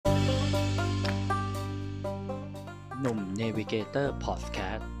หนุ่มเนวิเกเตอร์พอดแค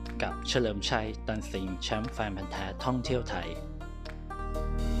สต์กับเฉลิมชัยตันสิงห์แชมป์แฟนพันธุ์แท้ท่องเที่ยวไทย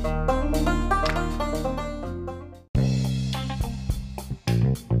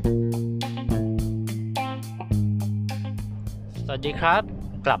สวัสดีครับ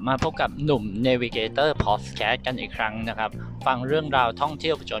กลับมาพบกับหนุ่มเนวิเกเตอร์พอดแคสต์กันอีกครั้งนะครับฟังเรื่องราวท่องเ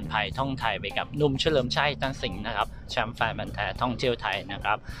ที่ยวผจญภัยท่องไทยไปกับหนุ่มเฉลิมชัยตันสิงห์นะครับแชมป์แฟนพันธุ์แท้ท่องเที่ยวไทยนะค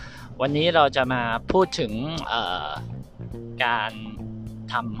รับวันนี้เราจะมาพูดถึงการ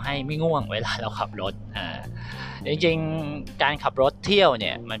ทำให้ไม่ง่วงเวลาเราขับรถจริงๆการขับรถเที่ยวเ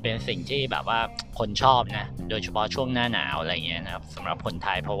นี่ยมันเป็นสิ่งที่แบบว่าคนชอบนะโดยเฉพาะช่วงหน้าหนาวอะไรเงี้ยนะครับสำหรับคนไท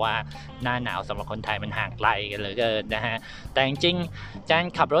ยเพราะว่าหน้าหนาวสำหรับคนไทยมันห่างไกลกันเหลือเกินนะฮะแต่จริงๆการ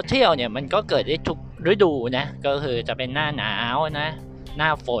ขับรถเที่ยวเนี่ยมันก็เกิดได้ทุกฤดูนะก็คือจะเป็นหน้าหนาวนะหน้า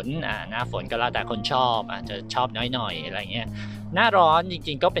ฝนหน้าฝนก็แล้วแต่คนชอบอาจจะชอบน้อยหน่อยอะไรเงี้ยหน้าร้อนจ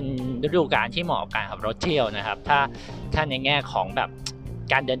ริงๆก็เป็นฤดูกาลที่เหมาะกับการขับรถเที่ยวนะครับถ้าในแง่ของแบบ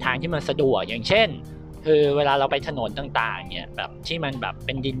การเดินทางที่มันสะดวกอย่างเช่นคือเวลาเราไปถนนต่างๆเนี่ยแบบที่มันแบบเ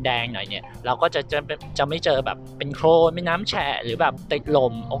ป็นดินแดงหน่อยเนี่ยเราก็จะไม่เจอแบบเป็นโคลนไม่น้ำแฉะหรือแบบติดล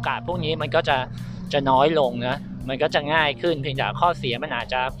มโอกาสพวกนี้มันก็จะน้อยลงนะมันก็จะง่ายขึ้นเพียงแต่ข้อเสียมันอาจ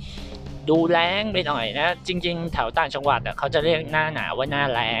จะดูแล้งไปหน่อยนะจริงๆแถวต่างจังหวัดเขาจะเรียกหน้าหนาวว่าหน้า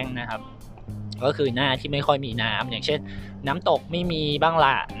แล้งนะครับก็คือหน้าที่ไม่ค่อยมีน้ำอย่างเช่นน้ำตกไม่มีบ้างล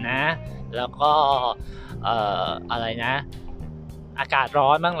ะนะแล้วก็อะไรนะอากาศร้อ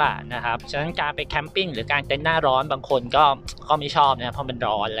นบ้างล่ะนะครับฉะนั้นการไปแคมปิ้งหรือการเต็นท์หน้าร้อนบางคนก็ไม่ชอบนะเพราะมัน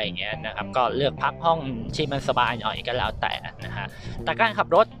ร้อนอะไรเงี้ยนะครับก็เลือกพักห้องที่มันสบายหน่อยก็แล้วแต่นะฮะแต่การขับ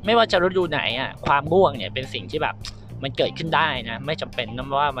รถไม่ว่าจะฤดูไหนความง่วงเนี่ยเป็นสิ่งที่แบบมันเกิดขึ้นได้นะไม่จำเป็นนะ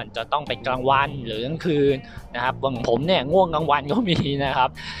ว่ามันจะต้องเป็นกลางวันหรือกลางคืนนะครับบางผมเนี่ยง่วงกลางวันก็มีนะครับ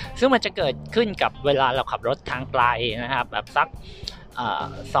ซึ่งมันจะเกิดขึ้นกับเวลาเราขับรถทางไกลนะครับแบบสัก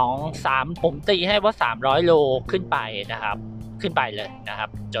2-3ผมตีให้ว่า300โลขึ้นไปนะครับขึ้นไปเลยนะครับ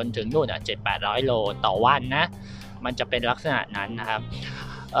จนถึงนู่น700-800 โลต่อวันนะมันจะเป็นลักษณะนั้นนะครับ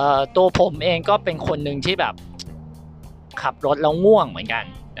ตัวผมเองก็เป็นคนหนึ่งที่แบบขับรถแล้วง่วงเหมือนกัน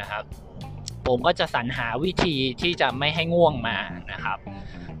นะครับผมก็จะสรรหาวิธีที่จะไม่ให้ง่วงมานะครับ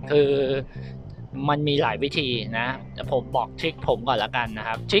คือมันมีหลายวิธีนะแต่ผมบอกทริคผมก่อนละกันนะค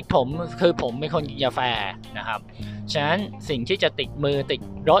รับทริคผมคือผมเป็นคนกินกาแฟนะครับฉะนั้นสิ่งที่จะติดมือติด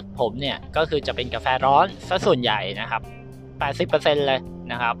รถผมเนี่ยก็คือจะเป็นกาแฟร้อนซะส่วนใหญ่นะครับ80% เลย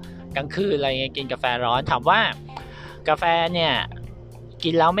นะครับกลางคืนอะไรเงี้ยกินกาแฟร้อนถามว่ากาแฟเนี่ยกิ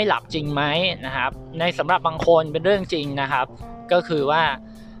นแล้วไม่หลับจริงไหมนะครับในสำหรับบางคนเป็นเรื่องจริงนะครับก็คือว่า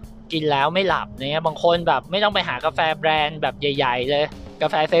กินแล้วไม่หลับเนี่ยบางคนแบบไม่ต้องไปหากาแฟแบรนด์แบบใหญ่ๆเลยกา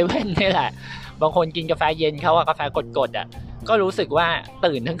แฟเซเว่นนี่แหละบางคนกินกาแฟเย็นเขากาแฟกดๆก็รู้สึกว่า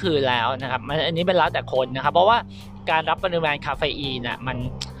ตื่นทั้งคืนแล้วนะครับอันนี้เป็นแล้วแต่คนนะครับเพราะว่าการรับปริมาณคาเฟอีนมัน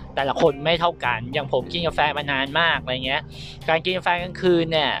แต่ละคนไม่เท่ากันอย่างผมกินกาแฟมานานมากอะไรเงี้ยการกินกาแฟกลางคืน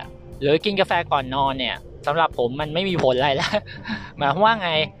เนี่ยหรือกินกาแฟก่อนนอนเนี่ยสำหรับผมมันไม่มีผลอะไรแล้วหมายความว่าไ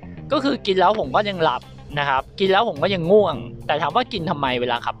งก็คือกินแล้วผมก็ยังหลับนะครับกินแล้วผมก็ยังง่วงแต่ถามว่ากินทำไมเว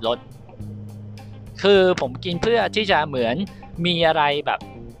ลาขับรถคือผมกินเพื่อที่จะเหมือนมีอะไรแบบ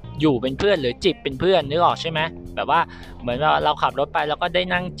อยู่เป็นเพื่อนหรือจิบเป็นเพื่อนนึกออกใช่ไหมแบบว่าเหมือนว่าเราขับรถไปแล้วก็ได้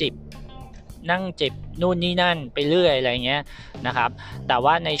นั่งจิบนู่นนี่นั่นไปเรื่อยอะไรเงี้ยนะครับแต่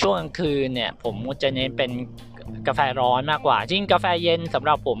ว่าในช่วงกลางคืนเนี่ยผมจะเน้นเป็นกาแฟร้อนมากกว่าจริงกาแฟเย็นสำห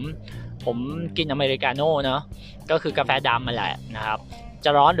รับผมกินอเมริกาโน่เนาะก็คือกาแฟดำมาแหละนะครับจะ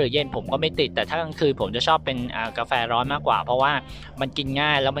ร้อนหรือเย็นผมก็ไม่ติดแต่ถ้ากลางคืนผมจะชอบเป็นกาแฟร้อนมากกว่าเพราะว่ามันกินง่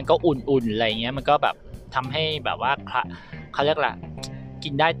ายแล้วมันก็อุ่นๆอะไรเงี้ยมันก็แบบทำให้แบบว่าเขาเรียกอะไรกิ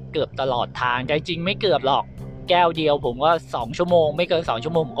นได้เกือบตลอดทางแต่จริงไม่เกือบหรอกแก้วเดียวผมก็2ชั่วโมงไม่เกิน2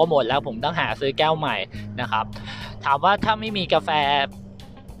ชั่วโมงผมก็หมดแล้วผมต้องหาซื้อแก้วใหม่นะครับถามว่าถ้าไม่มีกาแฟ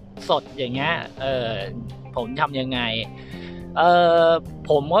สดอย่างเงี้ยผมทำยังไง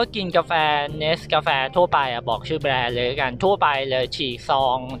ผมก็กินกาแฟเนสกาแฟทั่วไปบอกชื่อแบรนด์เลยกันทั่วไปเลยฉีกซอ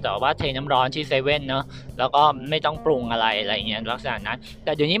งแต่ว่าเทน้ำร้อนที่เซเว่นเนาะแล้วก็ไม่ต้องปรุงอะไรเงี้ยลักษณะนั้นแ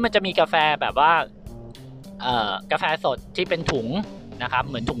ต่เดี๋ยวนี้มันจะมีกาแฟแบบว่ากาแฟสดที่เป็นถุงนะครับ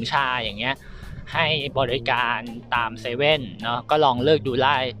เหมือนถุงชาอย่างเงี้ยให้บริการตามเซเว่นเนาะก็ลองเลือกดู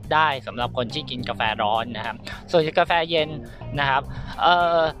ได้สำหรับคนที่กินกาแฟร้อนนะครับส่วนกาแฟเย็นนะครับ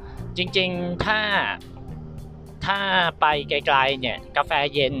จริงๆถ้าไปไกลๆเนี่ยกาแฟ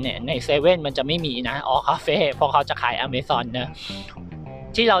เย็นเนี่ยในเซเว่นมันจะไม่มีนะคาเฟ่เพราะเขาจะขาย Amazon นะ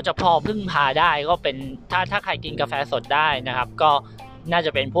ที่เราจะพอพึ่งพาได้ก็เป็นถ้าใครกินกาแฟสดได้นะครับก็น่าจ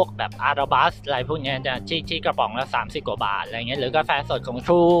ะเป็นพวกแบบอาราบัสอะไรพวกนี้ที่กระป๋องละ30 กว่าบาทอะไรเงี้ยหรือกาแฟสดของ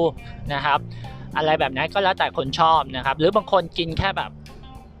True นะครับอะไรแบบนั้นก็แล้วแต่คนชอบนะครับหรือบางคนกินแค่แบบ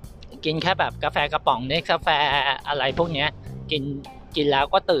กาแฟกระป๋องเนสกาแฟอะไรพวกนี้กิน กินแล้ว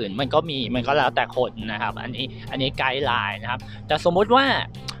ก็ตื่นมันก็มีมันก็แล้วแต่คนนะครับอันนี้ไกด์ไลน์นะครับแต่สมมุติว่า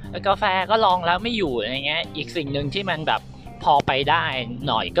กาแฟก็ลองแล้วไม่อยู่อะไรเงี้ยอีกสิ่งหนึ่งที่มันแบบพอไปได้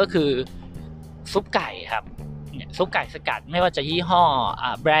หน่อยก็คือซุปไก่ครับซุปไก่สกัดไม่ว่าจะยี่ห้อ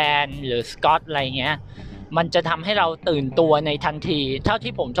แบรนด์หรือสกอตอะไรเงี้ยมันจะทำให้เราตื่นตัวในทันทีเท่า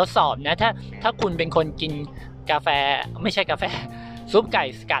ที่ผมทดสอบนะถ้าคุณเป็นคนกินกาแฟไม่ใช่กาแฟซุปไก่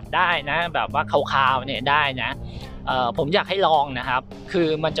สกัดได้นะแบบว่าคาวๆเนี่ยได้นะผมอยากให้ลองนะครับคือ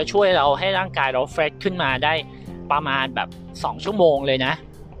มันจะช่วยเราให้ร่างกายเราเฟรชขึ้นมาได้ประมาณแบบ2ชั่วโมงเลยนะ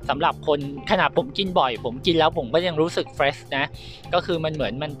สำหรับคนขนาดผมกินบ่อยผมกินแล้วผมก็ยังรู้สึกเฟรชนะก็คือมันเหมื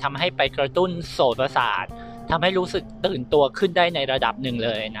อนมันทำให้ไปกระตุ้นโสตประสาททำให้รู้สึกตื่นตัวขึ้นได้ในระดับหนึ่งเ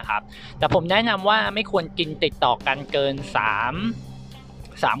ลยนะครับแต่ผมแนะนำว่าไม่ควรกินติดต่อกันเกิน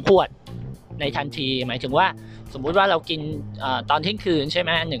3ขวดในทันทีหมายถึงว่าสมมุติว่าเรากินตอนเที่ยงคืนใช่ไห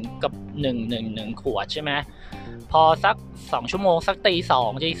ม1 ขวดใช่ไหมพอสัก2ชั่วโมงสักตี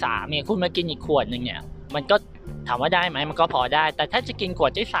 2 ตี 3เนี่ยคุณมากินอีกขวดนึงเนี่ยมันก็ถามว่าได้ไหมมันก็พอได้แต่ถ้าจะกินขว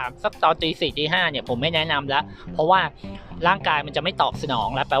ดที่3สักตอนตี 4 ตี 5เนี่ยผมไม่แนะนำแล้วเพราะว่าร่างกายมันจะไม่ตอบสนอง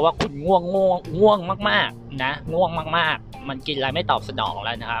แล้วแปลว่าคุณง่วงมากๆนะง่วงมากๆมันกินอะไรไม่ตอบสนองแ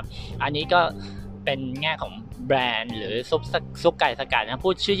ล้วนะครับอันนี้ก็เป็นแง่ของแบรนด์หรือซุปไก่สกัดนะพู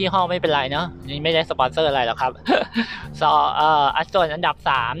ดชื่อยี่ห้อไม่เป็นไรเนาะนี่ไม่ได้สปอนเซอร์อะไรหรอกครับส่วนอันดับ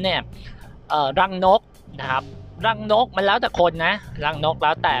3เนี่ยรังนกนะครับรังนกมันแล้วแต่คนนะรังนกแ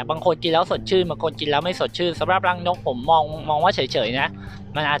ล้วแต่บางคนกินแล้วสดชื่นบางคนกินแล้วไม่สดชื่นสำหรับรังนกผมมองว่าเฉยๆนะ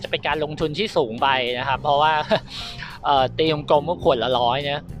มันอาจจะเป็นการลงทุนที่สูงไปนะครับเพราะว่าตีกลมๆก็ขวดละ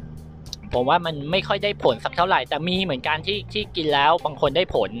100นะผมว่ามันไม่ค่อยได้ผลสักเท่าไหร่แต่มีเหมือนกันที่กินแล้วบางคนได้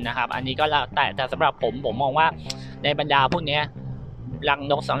ผลนะครับอันนี้ก็แล้วแต่สำหรับผมมองว่าในบรรดาพวกนี้รัง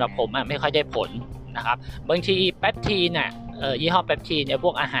นกสำหรับผมไม่ค่อยได้ผลนะครับบางทีแปปทีนยี่ห้อแปปทีนเนี่ยพ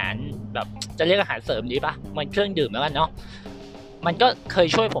วกอาหารแบบจะเรียกอาหารเสริมดีปะมันเครื่องดื่มแล้วกันเนาะมันก็เคย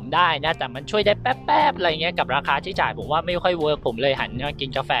ช่วยผมได้นะแต่มันช่วยได้แป๊บๆอะไรเงี้ยกับราคาที่จ่ายผมว่าไม่ค่อยเวิร์กผมเลยหันมากิน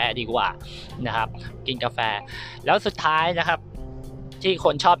กาแฟดีกว่านะครับกินกาแฟแล้วสุดท้ายนะครับที่ค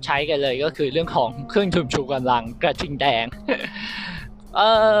นชอบใช้กันเลยก็คือเรื่องของเครื่องดื่มชูกำลังกระทิงแดง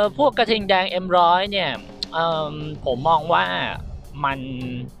พวกกระทิงแดง M100 เนี่ยผมมองว่า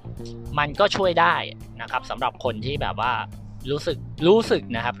มันก็ช่วยได้นะครับสำหรับคนที่แบบว่ารู้สึก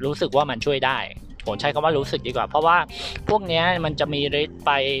นะครับรู้สึกว่ามันช่วยได้ผมใช้คำว่ารู้สึกดีกว่าเพราะว่าพวกนี้มันจะมีฤทธิ์ไ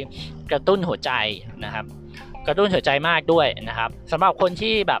ปกระตุ้นหัวใจนะครับกระตุ้นหัวใจมากด้วยนะครับสำหรับคน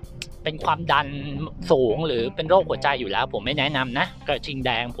ที่แบบเป็นความดันสูงหรือเป็นโรคหัวใจอยู่แล้วผมไม่แนะนำนะกระทิงแ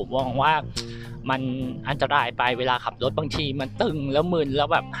ดงผมมองว่ามันอันตรายไปเวลาขับรถบางทีมันตึงแล้วมึนแล้ว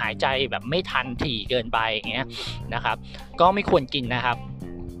แบบหายใจแบบไม่ทันถี่เกินไปอย่างเงี้ยนะครับก็ไม่ควรกินนะครับ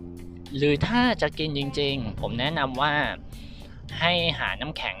หรือถ้าจะกินจริงๆผมแนะนำว่าให้หาน้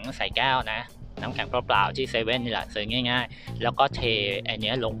ำแข็งใส่แก้วนะน้ำแข็งเปล่าๆที่เซเว่นนี่แหละซื้อง่ายๆแล้วก็เทอัน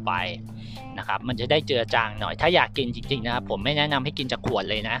นี้ลงไปนะครับมันจะได้เจือจางหน่อยถ้าอยากกินจริงๆนะครับผมไม่แนะนำให้กินจากขวด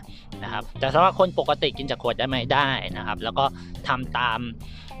เลยนะครับแต่สำหรับคนปกติกินจากขวดได้ไหมได้นะครับแล้วก็ทำตาม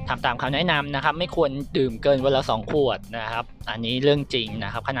คำแนะนำนะครับไม่ควรดื่มเกินวันละ2 ขวดนะครับอันนี้เรื่องจริงน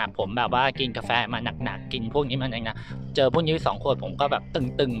ะครับขนาดผมแบบว่ากินกาแฟมาหนักๆกินพวกนี้มาหนักๆเจอพวกนี้2 ขวดผมก็แบบ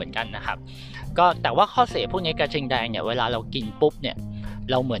ตึงๆเหมือนกันนะครับก็แต่ว่าข้อเสียพวกนี้กระทิงแดงเนี่ยเวลาเรากินปุ๊บเนี่ย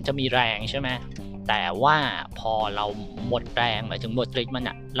เราเหมือนจะมีแรงใช่ไหมแต่ว่าพอเราหมดแรงหมายถึงหมดฤทธิ์มัน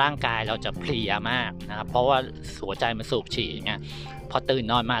ร่างกายเราจะเพลียมากนะครับเพราะว่าหัวใจมันสูบฉีดอย่างเงี้ยพอตื่น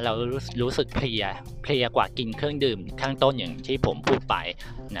นอนมาเรารู้สึกเพลียกว่ากินเครื่องดื่มข้างต้นอย่างที่ผมพูดไป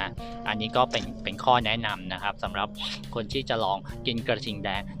นะอันนี้ก็เป็นข้อแนะนำนะครับสำหรับคนที่จะลองกินกระทิงแด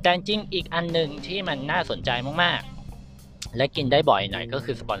งแต่จริงอีกอันนึงที่มันน่าสนใจมากๆและกินได้บ่อยหน่อยก็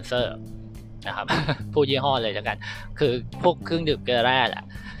คือสปอนเซอร์นะครับ พูดยี่ห้อเลยแล้วกันคือพวกเครื่องดื่มเกลือแร่แหละ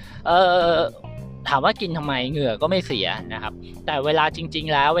ถามว่ากินทำไมเหงื่อก็ไม่เสียนะครับแต่เวลาจริง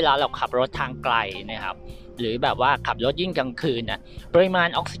ๆแล้วเวลาเราขับรถทางไกลนะครับหรือแบบว่าขับรถยิ่งกลางคืนนะปริมาณ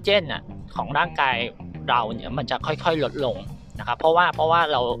ออกซิเจนของร่างกายเราเนี่ยมันจะค่อยๆลดลงนะครับเพราะว่า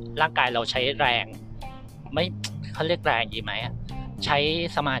เราร่างกายเราใช้แรงไม่เขาเรียกแรงดีไหมใช้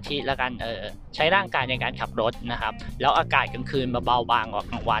สมาธิแล้วกันใช้ร่างกายในการขับรถนะครับแล้วอากาศกลางคืนมาเบาบางกว่า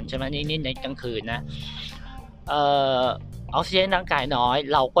กลางวันใช่ไหมนี่ในกลางคืนนะออกซิเจนร่างกายน้อย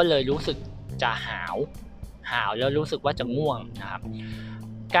เราก็เลยรู้สึกจะหาวแล้วรู้สึกว่าจะง่วงนะครับ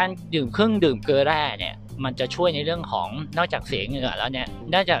การดื่มเครื่องดื่มเกลือแร่เนี่ยมันจะช่วยในเรื่องของนอกจากเสียเหงื่อแล้วเนี่ย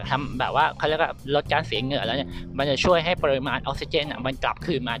น่าจะทำแบบว่าเขาเรียกว่าลดการเสียเหงื่อแล้วเนี่ยมันจะช่วยให้ปริมาณออกซิเจนมันกลับ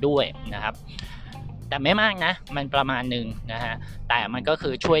คืนมาด้วยนะครับแต่ไม่มากนะมันประมาณนึงนะฮะแต่มันก็คื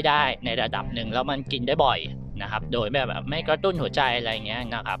อช่วยได้ในระดับหนึ่งแล้วมันกินได้บ่อย นะครับโดยแบบไม่กระตุ้นหัวใจอะไรเงี้ย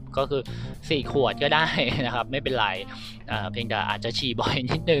นะครับก็คือ4 ขวดก็ได้นะครับไม่เป็นไรเพียงแต่อาจจะฉี่บ่อย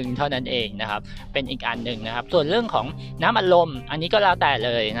นิดนึงเท่านั้นเองนะครับเป็นอีกอันหนึ่งนะครับส่วนเรื่องของน้ำอัดลมอันนี้ก็แล้วแต่เ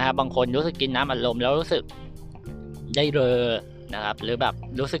ลยนะครับบางคนรู้สึกกินน้ำอัดลมแล้วรู้สึกได้เรอนะครับหรือแบบ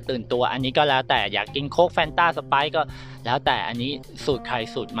รู้สึกตื่นตัวอันนี้ก็แล้วแต่อยากกินโค้กแฟนตาสไปซ์ก็แล้วแต่อันนี้สูตรใคร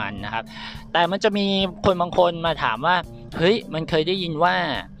สูตรมันนะครับแต่มันจะมีคนบางคนมาถามว่าเฮ้ยมันเคยได้ยินว่า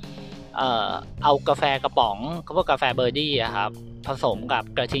เอากาแฟกระป๋องพวกกาแฟเบอร์ดี้ครับผสมกับ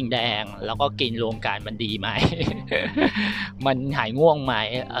กระทิงแดงแล้วก็กินรวมกันมันดีไหม มันหายง่วงไหม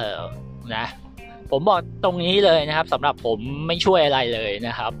นะผมบอกตรงนี้เลยนะครับสำหรับผมไม่ช่วยอะไรเลยน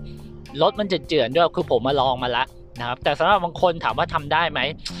ะครับรสมันจะเจือนด้วยคือผมมาลองมาแล้วนะครับแต่สำหรับบางคนถามว่าทำได้ไหม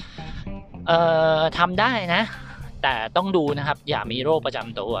ทำได้นะแต่ต้องดูนะครับอย่ามีโรคประจ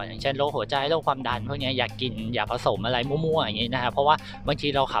ำตัวอย่างเช่นโรคหัวใจโรคความดันพวกนี้อย่ากินอย่าผสมอะไรมั่วๆอย่างนี้นะครับเพราะว่าบางที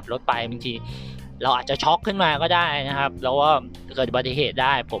เราขับรถไปบางทีเราอาจจะช็อกขึ้นมาก็ได้นะครับแล้วก็เกิดอุบัติเหตุไ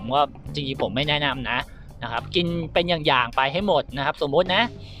ด้ผมก็จริงๆผมไม่แนะนำนะครับกินเป็นอย่างๆไปให้หมดนะครับสมมตินะ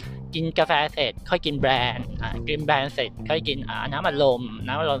กินกาแฟเสร็จค่อยกินแบรนด์กินแบรนด์เสร็จค่อยกินน้ำอัดลม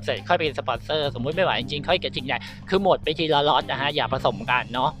เสร็จค่อยไปกินสปอนเซอร์สมมุติไม่ไหวจริงๆค่อยกินทิ้งได้คือหมดไปทีละล็อตนะฮะอย่าผสมกัน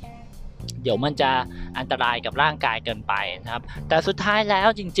เนาะเดี๋ยวมันจะอันตรายกับร่างกายเกินไปนะครับแต่สุดท้ายแล้ว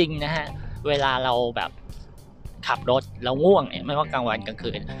จริงๆนะฮะเวลาเราแบบขับรถเราง่วงไม่ว่ากลางวันกลาง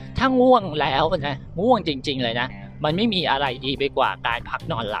คืนถ้าง่วงแล้วนะง่วงจริงๆเลยนะมันไม่มีอะไรดีไปกว่าการพัก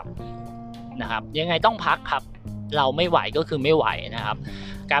นอนหลับนะครับยังไงต้องพักครับเราไม่ไหวก็คือไม่ไหวนะครับ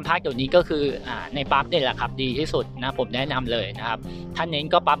การพักเดี๋ยวนี้ก็คือในปั๊มนี่แหละครับดีที่สุดนะผมแนะนำเลยนะครับท่านเน้น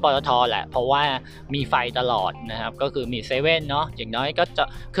ก็ปั๊มปตท.แหละเพราะว่ามีไฟตลอดนะครับก็คือมีเซเว่นเนาะอย่างน้อยก็จะ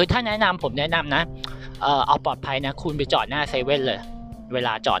คือถ้าแนะนำผมแนะนำนะเอาปลอดภัยนะคุณไปจอดหน้าเซเว่นเลยเวล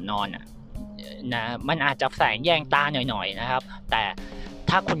าจอดนอนนะมันอาจจะแสงแยงตาหน่อยๆนะครับแต่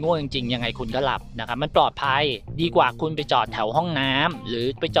ถ้าคุณง่วงจริงๆยังไงคุณก็หลับนะครับมันปลอดภัยดีกว่าคุณไปจอดแถวห้องน้ำหรือ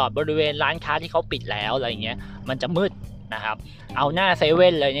ไปจอดบริเวณร้านค้าที่เขาปิดแล้วอะไรเงี้ยมันจะมืดนะครับเอาหน้าเซเว่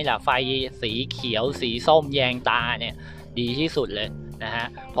นเลยนี่แหละไฟสีเขียวสีส้มแยงตาเนี่ยดีที่สุดเลยนะฮะ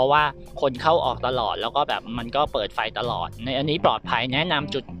เพราะว่าคนเข้าออกตลอดแล้วก็แบบมันก็เปิดไฟตลอดในอันนี้ปลอดภัยแนะน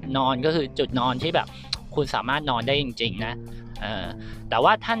ำจุดนอนก็คือจุดนอนที่แบบคุณสามารถนอนได้จริงๆนะแต่ว่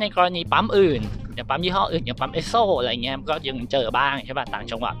าถ้าในกรณีปั๊มอื่นอย่างปั๊มยี่ห้ออื่นอย่างปั๊มเอสโซอะไรเงี้ยก็ยังเจอบ้างใช่ป่ะต่าง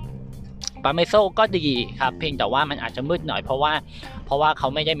จังหวัดปั๊มเอสโซก็ดีครับเพียงแต่ว่ามันอาจจะมืดหน่อยเพราะว่าเขา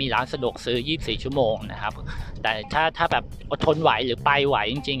ไม่ได้มีร้านสะดวกซื้อ24 ชั่วโมงนะครับแต่ถ้าแบบอดทนไหวหรือไปไหว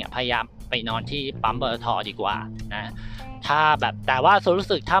จริงๆพยายามไปนอนที่ปั๊มปตท.ดีกว่านะถ้าแบบแต่ว่ารู้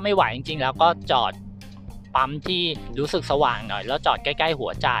สึกถ้าไม่ไหวจริงๆแล้วก็จอดปั๊มที่รู้สึกสว่างหน่อยแล้วจอดใกล้ๆหั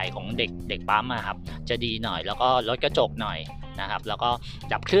วจ่ายของเด็กปั๊มครับจะดีหน่อยแล้วก็ลดกระจกหน่อยนะครับแล้วก็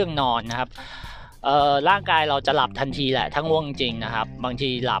ดับเครื่องนอนนะครับร่างกายเราจะหลับทันทีแหละถ้าง่วงจริงนะครับบางที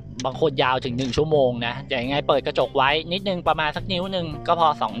หลับบางคนยาวถึง1 ชั่วโมงนะแต่ยังไงเปิดกระจกไว้นิดนึงประมาณสักนิ้วนึงก็พอ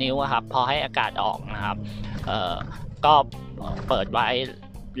2 นิ้วครับพอให้อากาศออกนะครับก็เปิดไว้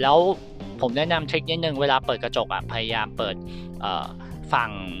แล้วผมแนะนำทริคนิดนึงเวลาเปิดกระจกพยายามเปิดฝั่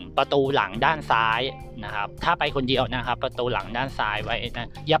งประตูหลังด้านซ้ายนะครับถ้าไปคนเดียวนะครับประตูหลังด้านซ้ายไว้นะ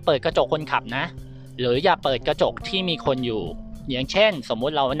อย่าเปิดกระจกคนขับนะหรืออย่าเปิดกระจกที่มีคนอยู่อย่างเช่นสมมุ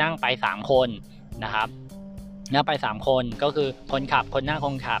ติเรานั่งไป3 คนนะครับนั่งไป3 คนก็คือคนขับคนนั่งค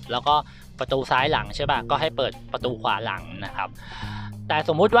นขับแล้วก็ประตูซ้ายหลังใช่ป่ะก็ให้เปิดประตูขวาหลังนะครับแต่ส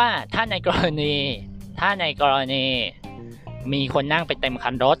มมุติว่าถ้าในกรณีมีคนนั่งไปเต็มคั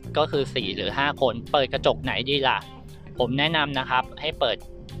นรถก็คือ4 หรือ 5 คนเปิดกระจกไหนดีล่ะผมแนะนำนะครับให้เปิด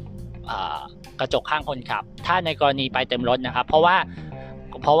กระจกข้างคนขับถ้าในกรณีไปเต็มรถนะครับเพราะ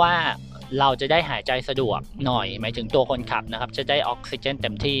ว่าเราจะได้หายใจสะดวกหน่อยหมายถึงตัวคนขับนะครับจะได้ออกซิเจนเต็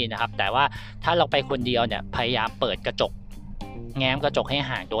มที่นะครับแต่ว่าถ้าเราไปคนเดียวเนี่ยพยายามเปิดกระจกแง้มกระจกให้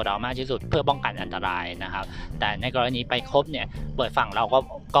ห่างตัวเรามากที่สุดเพื่อป้องกันอันตรายนะครับแต่ในกรณีไปครบเนี่ยเปิดฝั่งเรา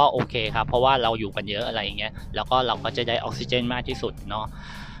ก็โอเคครับเพราะว่าเราอยู่กันเยอะอะไรอย่างเงี้ยแล้วก็เราก็จะได้ออกซิเจนมากที่สุดเนาะ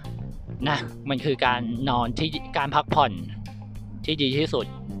นะมันคือการนอนที่การพักผ่อนที่ดีที่สุด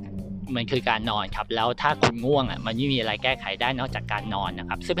มันคือการนอนครับแล้วถ้าคุณง่วงมันไม่มีอะไรแก้ไขได้นอกจากการนอนนะ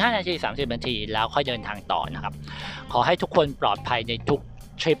ครับ15 นาที30 นาทีแล้วค่อยเดินทางต่อนะครับขอให้ทุกคนปลอดภัยในทุก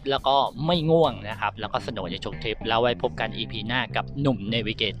ทริปแล้วก็ไม่ง่วงนะครับแล้วก็สนุกในทุกทริปแล้วไว้พบกัน EP หน้ากับหนุ่ม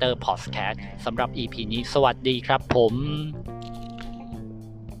Navigator Podcast สำหรับ EP นี้สวัสดีครับผม